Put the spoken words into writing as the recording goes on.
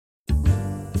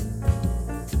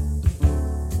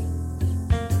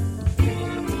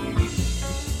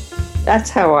That's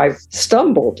how I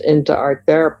stumbled into art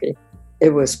therapy. It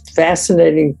was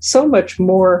fascinating, so much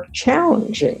more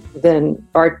challenging than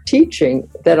art teaching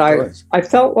that I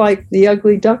felt like the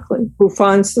ugly duckling who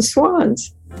finds the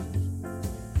swans.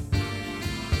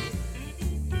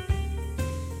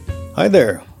 Hi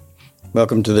there.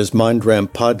 Welcome to this MindRamp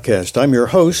podcast. I'm your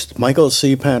host, Michael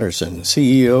C. Patterson,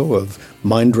 CEO of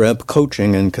MindRamp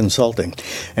Coaching and Consulting.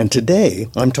 And today,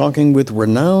 I'm talking with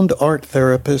renowned art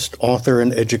therapist, author,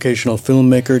 and educational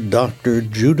filmmaker, Dr.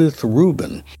 Judith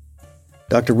Rubin.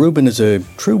 Dr. Rubin is a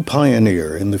true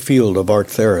pioneer in the field of art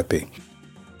therapy.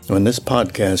 On this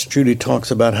podcast, Judy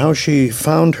talks about how she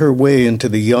found her way into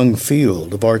the young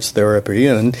field of arts therapy,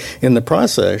 and in the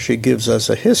process, she gives us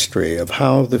a history of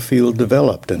how the field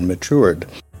developed and matured.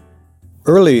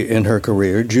 Early in her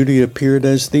career, Judy appeared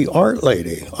as the art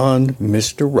lady on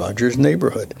Mr. Rogers'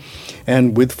 Neighborhood.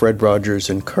 And with Fred Rogers'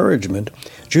 encouragement,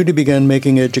 Judy began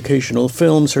making educational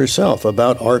films herself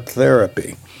about art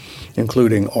therapy,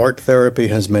 including Art Therapy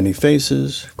Has Many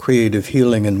Faces, Creative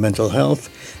Healing and Mental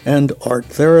Health, and Art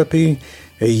Therapy,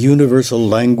 A Universal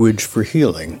Language for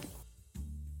Healing.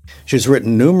 She's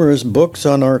written numerous books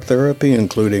on art therapy,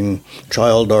 including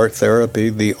Child Art Therapy,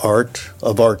 The Art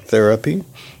of Art Therapy,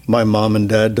 My Mom and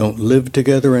Dad Don't Live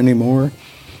Together Anymore,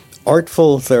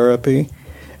 Artful Therapy,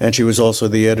 and she was also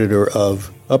the editor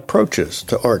of Approaches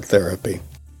to Art Therapy.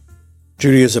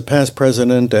 Judy is a past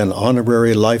president and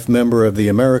honorary life member of the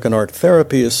American Art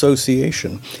Therapy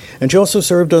Association, and she also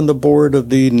served on the board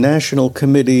of the National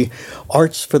Committee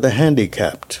Arts for the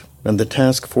Handicapped and the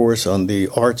task force on the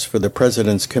Arts for the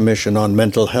President's Commission on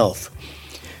Mental Health.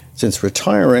 Since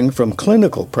retiring from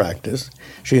clinical practice,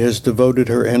 she has devoted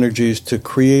her energies to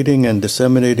creating and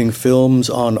disseminating films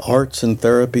on arts and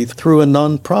therapy through a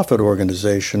nonprofit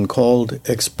organization called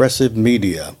Expressive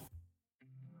Media.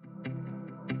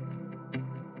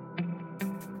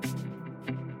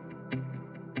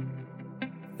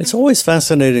 It's always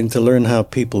fascinating to learn how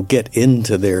people get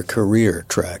into their career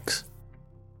tracks.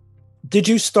 Did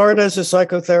you start as a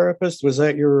psychotherapist? Was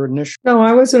that your initial? No,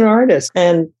 I was an artist,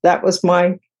 and that was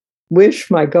my wish,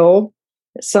 my goal.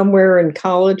 Somewhere in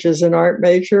college as an art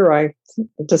major, I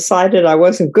decided I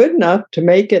wasn't good enough to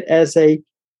make it as a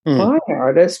fine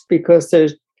artist because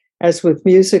there's, as with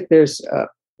music, there's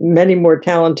many more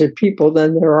talented people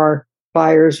than there are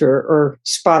buyers or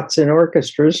spots in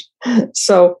orchestras.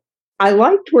 So I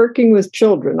liked working with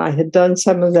children. I had done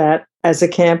some of that as a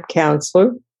camp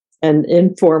counselor and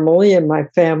informally in my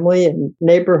family and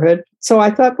neighborhood. So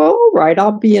I thought, well, all right,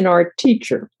 I'll be an art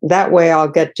teacher. That way I'll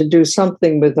get to do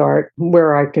something with art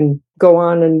where I can go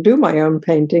on and do my own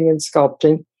painting and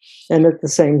sculpting and at the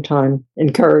same time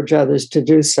encourage others to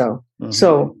do so. Mm-hmm.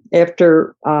 So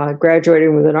after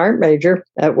graduating with an art major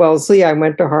at Wellesley, I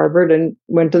went to Harvard and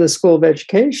went to the School of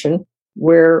Education,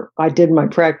 where I did my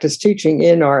practice teaching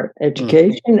in art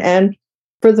education. And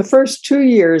for the first 2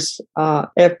 years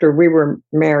after we were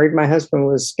married, my husband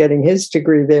was getting his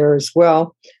degree there as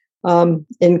well.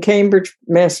 In Cambridge,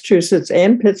 Massachusetts,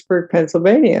 and Pittsburgh,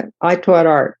 Pennsylvania, I taught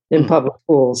art in public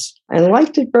schools and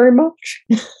liked it very much.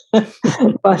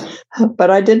 but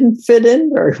I didn't fit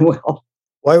in very well.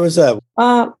 Why was that?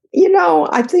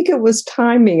 I think it was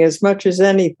timing as much as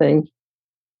anything.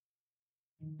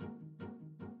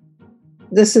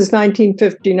 This is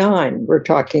 1959 we're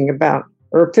talking about,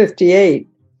 or 58.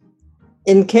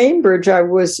 In Cambridge, I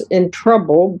was in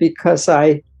trouble because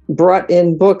I brought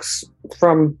in books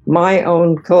from my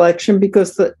own collection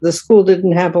because the school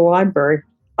didn't have a library.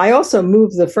 I also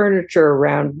moved the furniture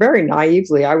around very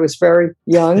naively. I was very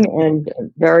young and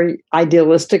very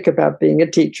idealistic about being a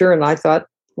teacher, and I thought,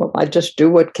 well, I'd just do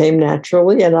what came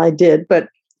naturally, and I did. But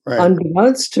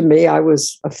unbeknownst to me, I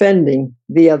was offending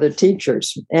the other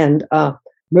teachers, and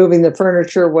moving the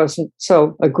furniture wasn't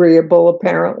so agreeable,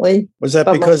 apparently. Was that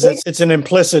because it's an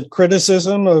implicit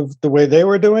criticism of the way they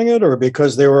were doing it, or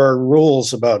because there were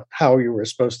rules about how you were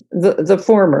supposed to? The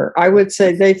former. I would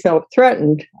say they felt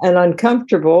threatened and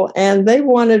uncomfortable, and they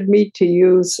wanted me to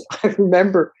use, I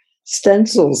remember,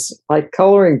 stencils, like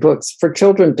coloring books for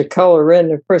children to color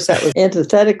in. Of course, that was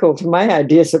antithetical to my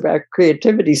ideas about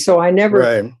creativity, so I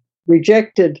never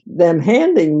rejected them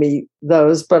handing me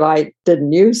those, but I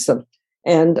didn't use them.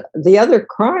 And the other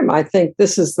crime, I think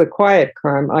this is the quiet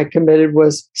crime I committed,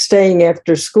 was staying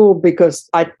after school because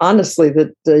honestly,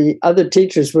 the other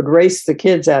teachers would race the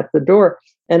kids out the door.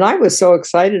 And I was so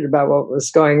excited about what was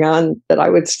going on that I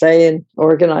would stay and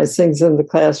organize things in the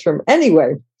classroom.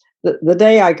 Anyway, the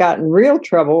day I got in real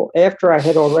trouble, after I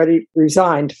had already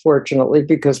resigned, fortunately,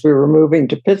 because we were moving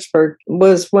to Pittsburgh,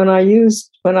 was when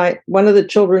one of the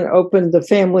children opened The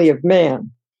Family of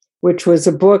Man, which was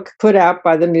a book put out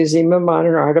by the Museum of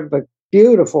Modern Art of a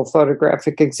beautiful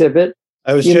photographic exhibit.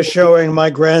 I was just showing my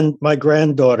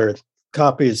granddaughter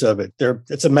copies of it.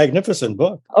 It's a magnificent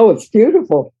book. Oh, it's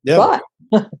beautiful. Yeah.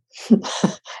 But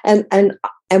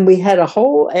and we had a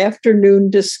whole afternoon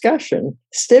discussion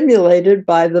stimulated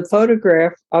by the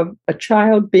photograph of a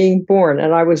child being born.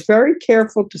 And I was very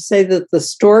careful to say that the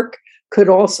stork could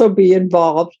also be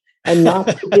involved and not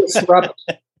to disrupt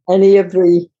any of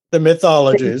the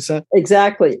mythologies.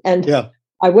 Exactly. And yeah.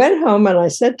 I went home and I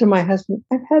said to my husband,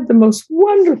 I've had the most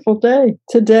wonderful day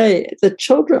today. The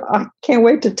children, I can't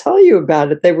wait to tell you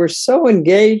about it. They were so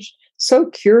engaged, so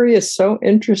curious, so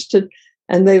interested,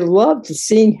 and they loved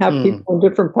seeing how people in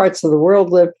different parts of the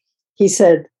world live. He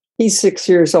said, he's 6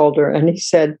 years older, and he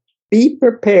said, be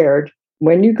prepared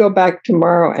when you go back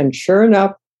tomorrow. And sure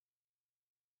enough,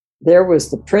 there was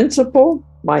the principal,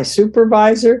 my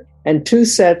supervisor, and 2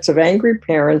 sets of angry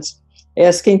parents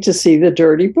asking to see the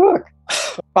dirty book.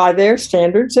 By their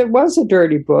standards, it was a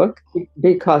dirty book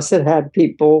because it had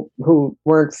people who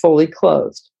weren't fully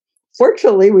clothed.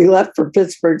 Fortunately, we left for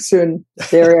Pittsburgh soon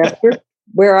thereafter,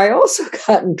 where I also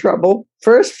got in trouble,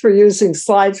 first for using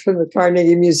slides from the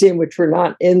Carnegie Museum, which were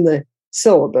not in the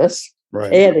syllabus,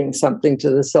 adding something to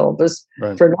the syllabus,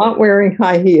 for not wearing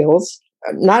high heels.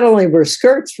 Not only were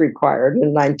skirts required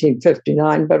in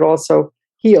 1959, but also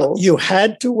heels. You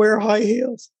had to wear high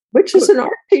heels? Which as an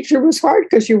art teacher was hard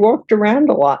because you walked around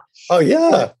a lot. Oh,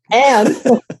 yeah. And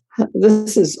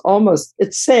this is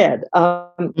it's sad. I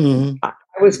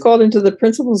was called into the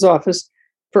principal's office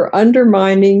for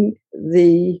undermining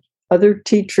the other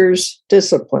teacher's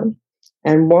discipline.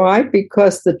 And why?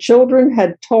 Because the children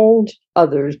had told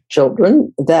other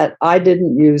children that I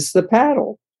didn't use the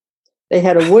paddle. They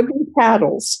had a wooden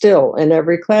paddle still in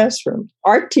every classroom.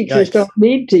 Art teachers don't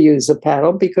need to use a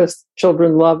paddle because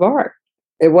children love art.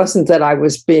 It wasn't that I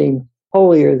was being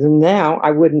holier than thou. I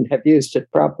wouldn't have used it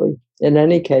probably in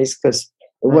any case because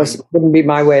it wouldn't be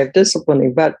my way of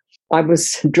disciplining. But I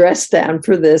was dressed down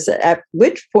for this, at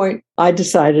which point I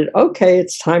decided, okay,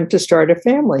 it's time to start a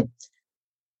family.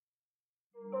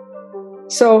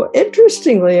 So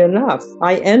interestingly enough,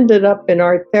 I ended up in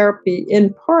art therapy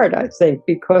in part, I think,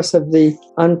 because of the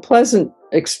unpleasant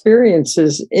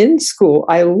experiences in school.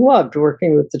 I loved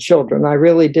working with the children. I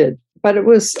really did. But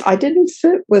I didn't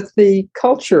fit with the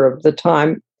culture of the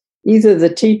time, either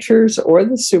the teachers or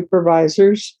the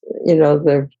supervisors,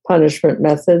 the punishment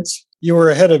methods. You were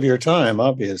ahead of your time,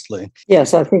 obviously.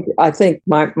 Yes, I think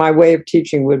my way of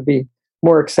teaching would be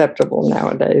more acceptable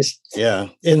nowadays. Yeah,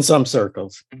 in some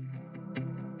circles.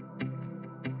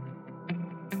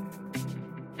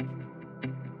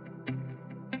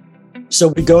 So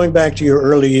going back to your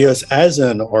early years as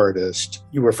an artist,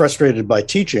 you were frustrated by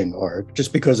teaching art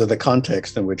just because of the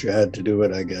context in which you had to do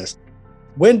it, I guess.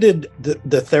 When did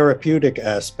the therapeutic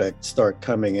aspect start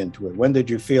coming into it? When did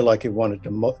you feel like you wanted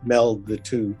to meld the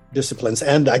two disciplines?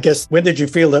 And I guess, when did you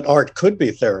feel that art could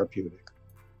be therapeutic?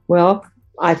 Well,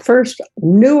 I first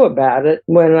knew about it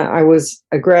when I was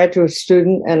a graduate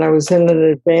student and I was in an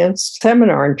advanced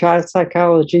seminar in child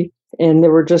psychology, and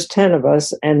there were just 10 of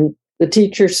us. And the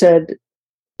teacher said,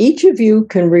 each of you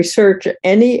can research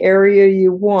any area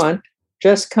you want,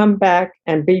 just come back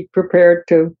and be prepared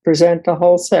to present a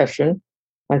whole session.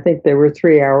 I think they were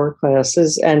 3-hour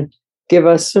classes, and give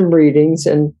us some readings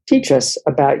and teach us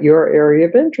about your area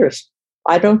of interest.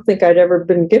 I don't think I'd ever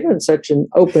been given such an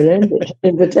open-ended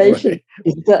invitation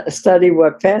to study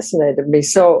what fascinated me.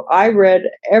 So I read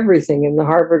everything in the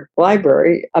Harvard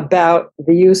Library about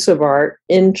the use of art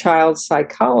in child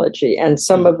psychology. And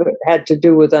some of it had to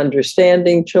do with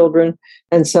understanding children,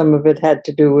 and some of it had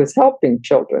to do with helping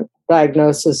children,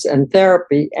 diagnosis and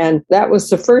therapy. And that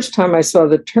was the first time I saw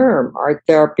the term art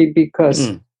therapy,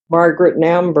 because Margaret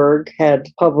Naumburg had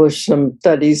published some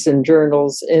studies in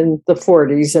journals in the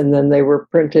 40s, and then they were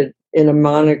printed in a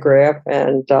monograph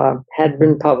and had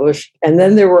been published. And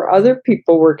then there were other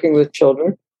people working with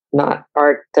children, not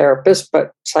art therapists,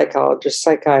 but psychologists,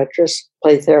 psychiatrists,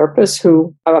 play therapists,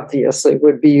 who obviously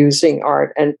would be using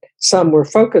art, and some were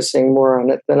focusing more on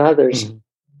it than others.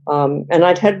 And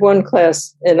I'd had one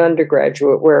class in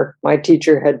undergraduate where my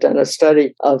teacher had done a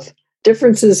study of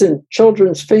differences in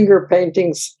children's finger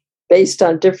paintings based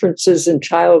on differences in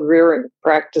child rearing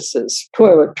practices,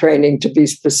 toilet training to be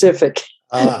specific.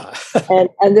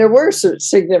 And there were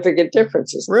significant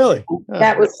differences. Really?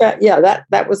 That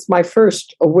was my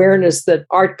first awareness that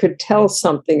art could tell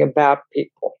something about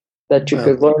people, that you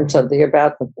could learn something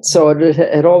about them. So it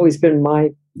had always been my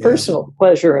personal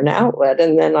pleasure and outlet.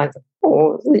 And then I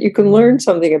thought, you can learn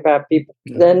something about people.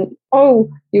 Then,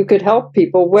 you could help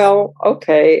people. Well,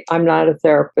 okay, I'm not a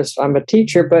therapist, I'm a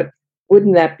teacher, but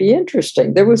wouldn't that be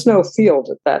interesting? There was no field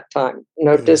at that time,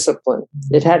 no discipline.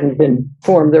 It hadn't been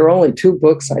formed. There were only 2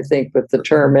 books, I think, with the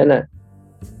term in it.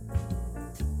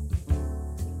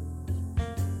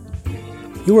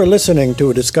 You are listening to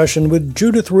a discussion with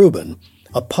Judith Rubin,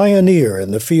 a pioneer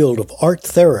in the field of art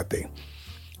therapy.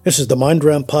 This is the Mind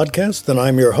Ramp Podcast, and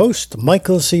I'm your host,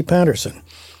 Michael C. Patterson.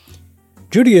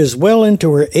 Judy is well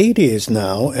into her 80s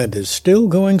now and is still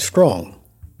going strong.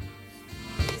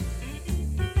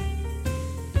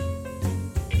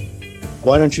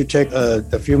 Why don't you take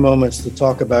a few moments to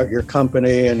talk about your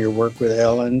company and your work with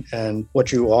Ellen and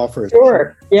what you offer?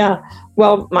 Sure. Yeah.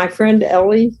 Well, my friend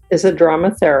Ellie is a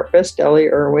drama therapist, Ellie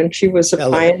Irwin. She was a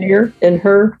pioneer in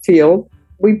her field.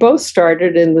 We both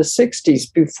started in the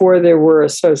 60s before there were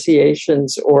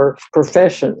associations or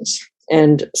professions.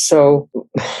 And so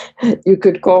you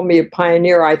could call me a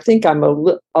pioneer. I think I'm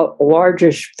a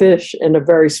largish fish in a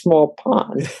very small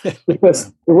pond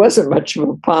because there wasn't much of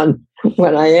a pond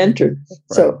when I entered. Right.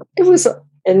 So it was,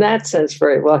 in that sense,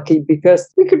 very lucky because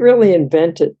we could really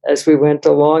invent it as we went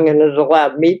along, and it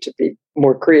allowed me to be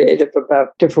more creative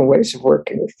about different ways of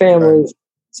working with families,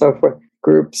 so forth,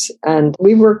 groups. And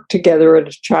we worked together at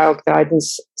a child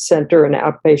guidance center, an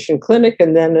outpatient clinic,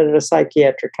 and then at a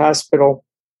psychiatric hospital,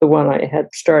 the one I had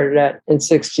started at in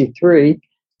 1963.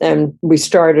 And we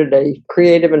started a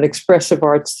creative and expressive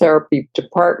arts therapy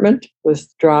department with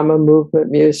drama, movement,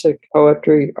 music,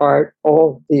 poetry, art,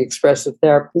 all the expressive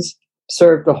therapies.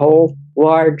 Served the whole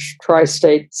large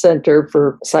tri-state center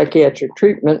for psychiatric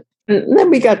treatment. And then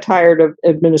we got tired of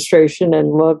administration and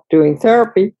loved doing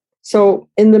therapy. So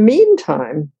in the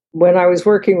meantime, when I was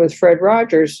working with Fred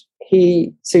Rogers,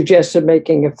 he suggested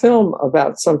making a film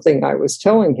about something I was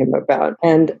telling him about.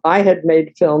 And I had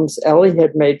made films, Ellie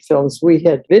had made films, we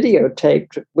had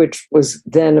videotaped, which was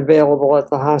then available at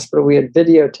the hospital. We had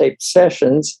videotaped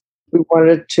sessions. We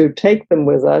wanted to take them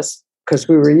with us because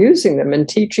we were using them and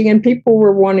teaching, and people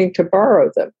were wanting to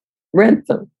borrow them, rent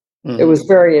them. Mm-hmm. It was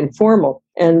very informal.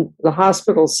 And the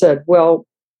hospital said, well,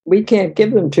 we can't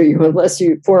give them to you unless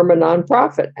you form a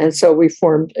nonprofit. And so we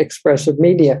formed Expressive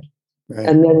Media. Right.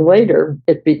 And then later,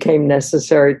 it became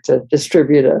necessary to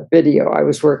distribute a video I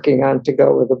was working on to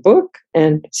go with a book.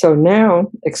 And so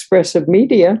now Expressive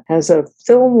Media has a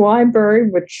film library,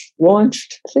 which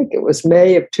launched, I think it was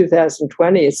May of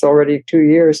 2020. It's already 2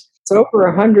 years. It's over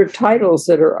 100 titles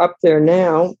that are up there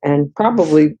now, and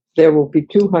probably there will be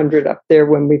 200 up there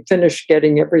when we finish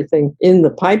getting everything in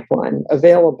the pipeline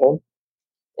available.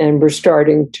 And we're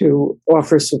starting to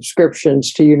offer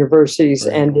subscriptions to universities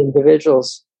and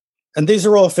individuals. And these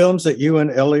are all films that you and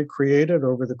Ellie created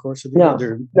over the course of the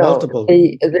year? They're multiple.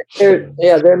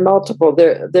 They're multiple.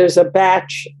 There's a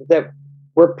batch that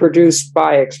were produced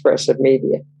by Expressive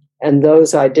Media. And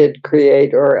those I did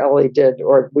create, or Ellie did,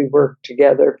 or we worked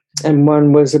together. And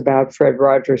one was about Fred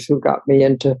Rogers, who got me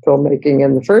into filmmaking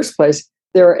in the first place.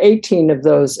 There are 18 of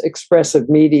those Expressive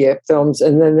Media films,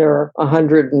 and then there are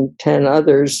 110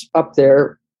 others up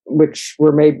there, which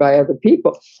were made by other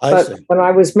people. But when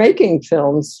I was making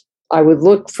films, I would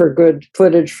look for good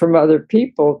footage from other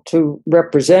people to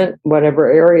represent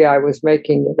whatever area I was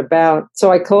making it about.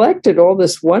 So I collected all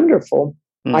this wonderful.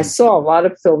 I saw a lot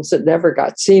of films that never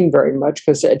got seen very much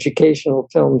because educational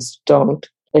films don't.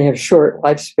 They have short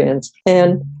lifespans.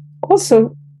 And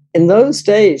also, in those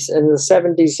days, in the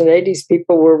 70s and 80s,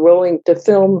 people were willing to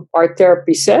film art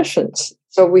therapy sessions.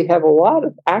 So we have a lot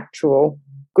of actual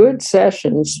good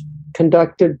sessions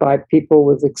conducted by people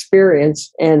with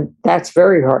experience. And that's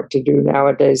very hard to do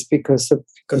nowadays because of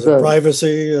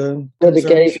privacy,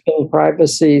 litigation,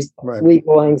 privacy,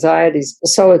 legal anxieties.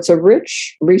 So it's a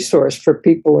rich resource for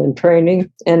people in training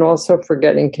and also for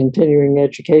getting continuing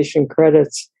education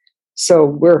credits. So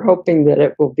we're hoping that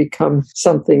it will become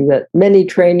something that many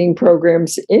training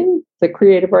programs in the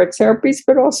creative arts therapies,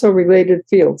 but also related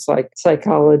fields like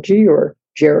psychology or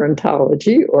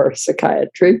gerontology or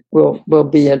psychiatry will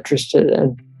be interested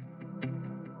in.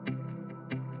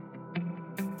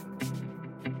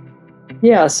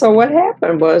 Yeah, so what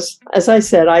happened was, as I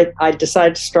said, I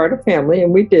decided to start a family,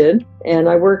 and we did. And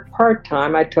I worked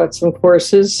part-time. I taught some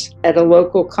courses at a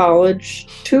local college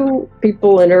to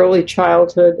people in early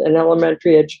childhood and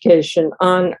elementary education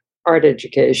on art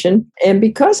education. And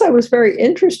because I was very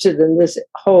interested in this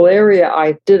whole area,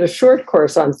 I did a short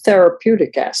course on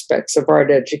therapeutic aspects of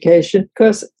art education,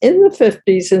 because in the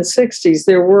 50s and 60s,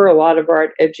 there were a lot of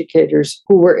art educators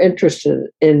who were interested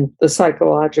in the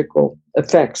psychological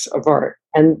effects of art.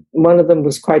 And one of them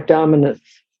was quite dominant.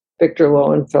 Victor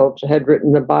Lowenfeld had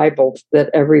written the Bible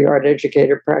that every art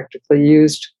educator practically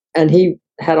used. And he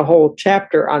had a whole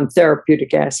chapter on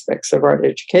therapeutic aspects of art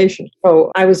education.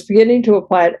 So I was beginning to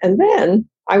apply it. And then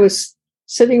I was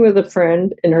sitting with a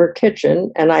friend in her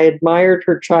kitchen, and I admired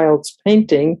her child's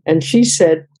painting. And she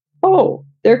said, "Oh,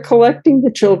 they're collecting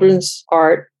the children's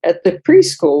art at the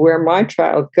preschool where my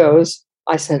child goes."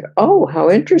 I said, "Oh, how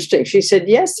interesting." She said,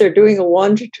 "Yes, they're doing a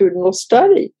longitudinal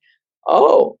study."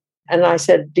 "Oh." And I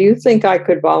said, "Do you think I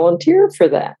could volunteer for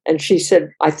that?" And she said,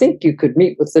 "I think you could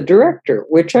meet with the director,"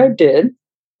 which I did.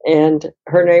 And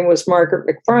her name was Margaret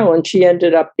McFarland. She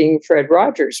ended up being Fred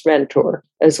Rogers' mentor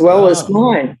as well as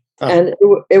mine. And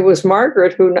it was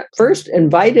Margaret who first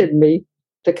invited me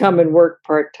to come and work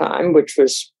part-time, which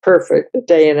was perfect, a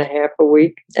day and a half a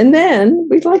week. And then,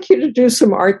 "We'd like you to do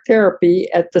some art therapy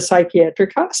at the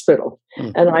psychiatric hospital."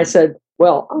 And I said,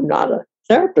 "Well, I'm not a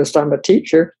therapist, I'm a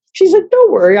teacher." She said,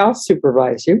 "Don't worry, I'll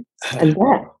supervise you." And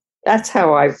that's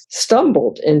how I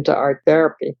stumbled into art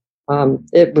therapy.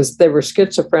 They were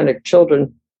schizophrenic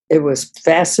children. It was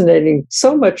fascinating,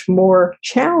 so much more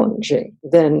challenging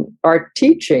than art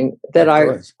teaching that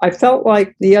I felt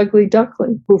like the ugly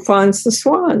duckling who finds the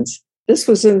swans. This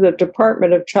was in the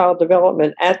Department of Child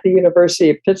Development at the University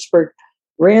of Pittsburgh,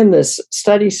 ran this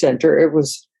study center. It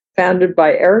was founded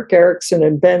by Erik Erikson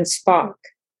and Ben Spock.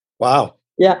 Wow.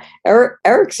 Yeah,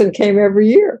 Erikson came every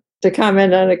year to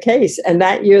comment on a case. And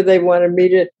that year they wanted me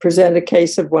to present a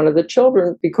case of one of the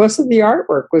children because of the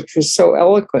artwork, which was so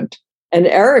eloquent. And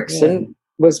Erikson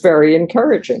was very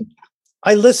encouraging.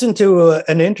 I listened to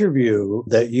an interview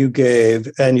that you gave,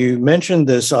 and you mentioned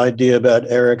this idea about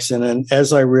Erikson. And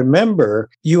as I remember,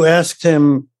 you asked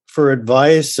him for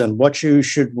advice and what you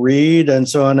should read and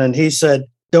so on. And he said,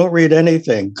 "Don't read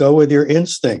anything. Go with your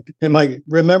instinct." Am I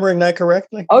remembering that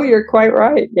correctly? Oh, you're quite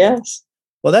right. Yes.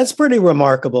 Well, that's a pretty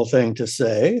remarkable thing to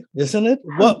say, isn't it?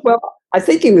 Well, I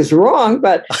think he was wrong,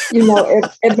 but,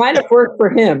 it might have worked for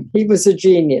him. He was a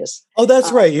genius. Oh,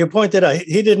 that's right. You pointed out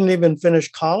he didn't even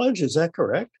finish college. Is that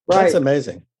correct? Right. That's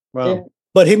amazing. Wow. Yeah.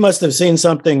 But he must have seen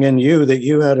something in you that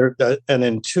you had an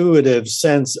intuitive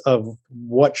sense of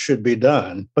what should be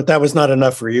done. But that was not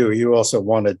enough for you. You also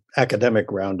wanted academic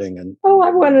grounding.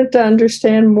 I wanted to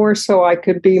understand more so I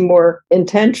could be more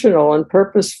intentional and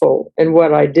purposeful in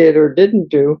what I did or didn't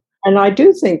do. And I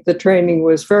do think the training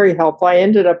was very helpful. I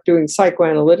ended up doing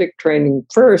psychoanalytic training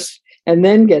first and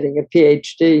then getting a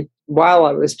PhD while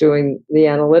I was doing the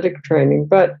analytic training.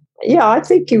 But yeah, I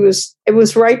think it was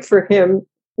right for him,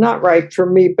 not right for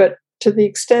me, but to the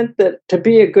extent that to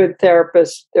be a good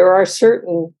therapist, there are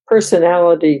certain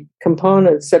personality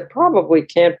components that probably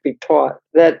can't be taught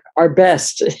that are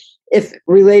best if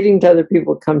relating to other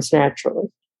people comes naturally.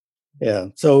 Yeah.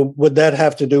 So would that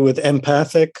have to do with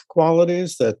empathic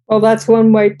qualities? Well, that's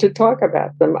one way to talk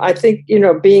about them. I think,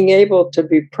 being able to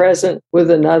be present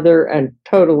with another and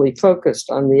totally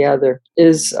focused on the other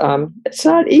is, it's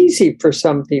not easy for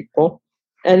some people.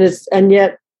 And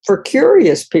yet for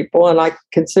curious people, and I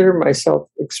consider myself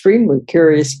extremely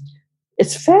curious,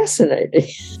 it's fascinating.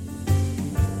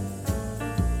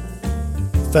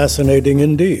 Fascinating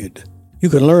indeed. You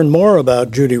can learn more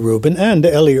about Judy Rubin and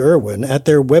Ellie Irwin at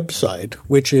their website,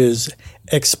 which is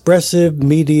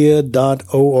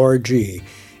expressivemedia.org,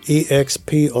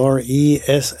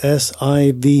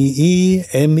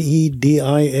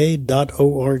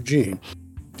 expressivemedia.org.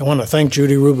 I want to thank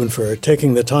Judy Rubin for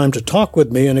taking the time to talk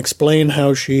with me and explain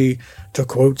how she, to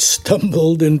quote,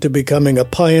 stumbled into becoming a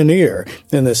pioneer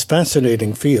in this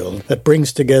fascinating field that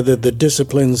brings together the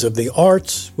disciplines of the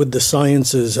arts with the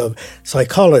sciences of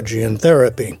psychology and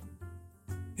therapy.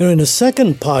 In a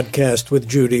second podcast with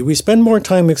Judy, we spend more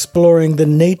time exploring the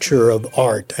nature of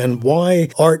art and why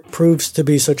art proves to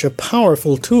be such a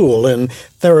powerful tool in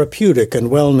therapeutic and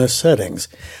wellness settings.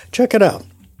 Check it out.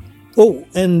 Oh,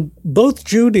 and both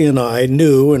Judy and I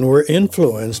knew and were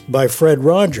influenced by Fred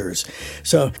Rogers.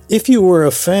 So if you were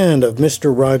a fan of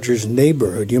Mr. Rogers'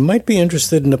 Neighborhood, you might be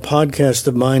interested in a podcast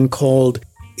of mine called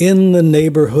In the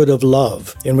Neighborhood of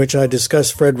Love, in which I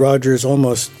discuss Fred Rogers'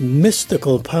 almost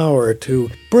mystical power to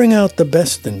bring out the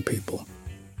best in people.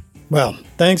 Well,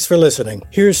 thanks for listening.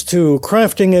 Here's to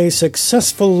crafting a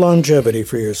successful longevity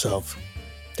for yourself.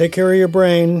 Take care of your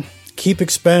brain, keep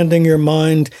expanding your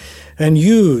mind, and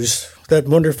use that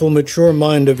wonderful mature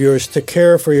mind of yours to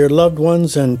care for your loved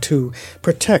ones and to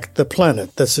protect the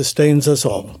planet that sustains us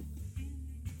all.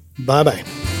 Bye-bye.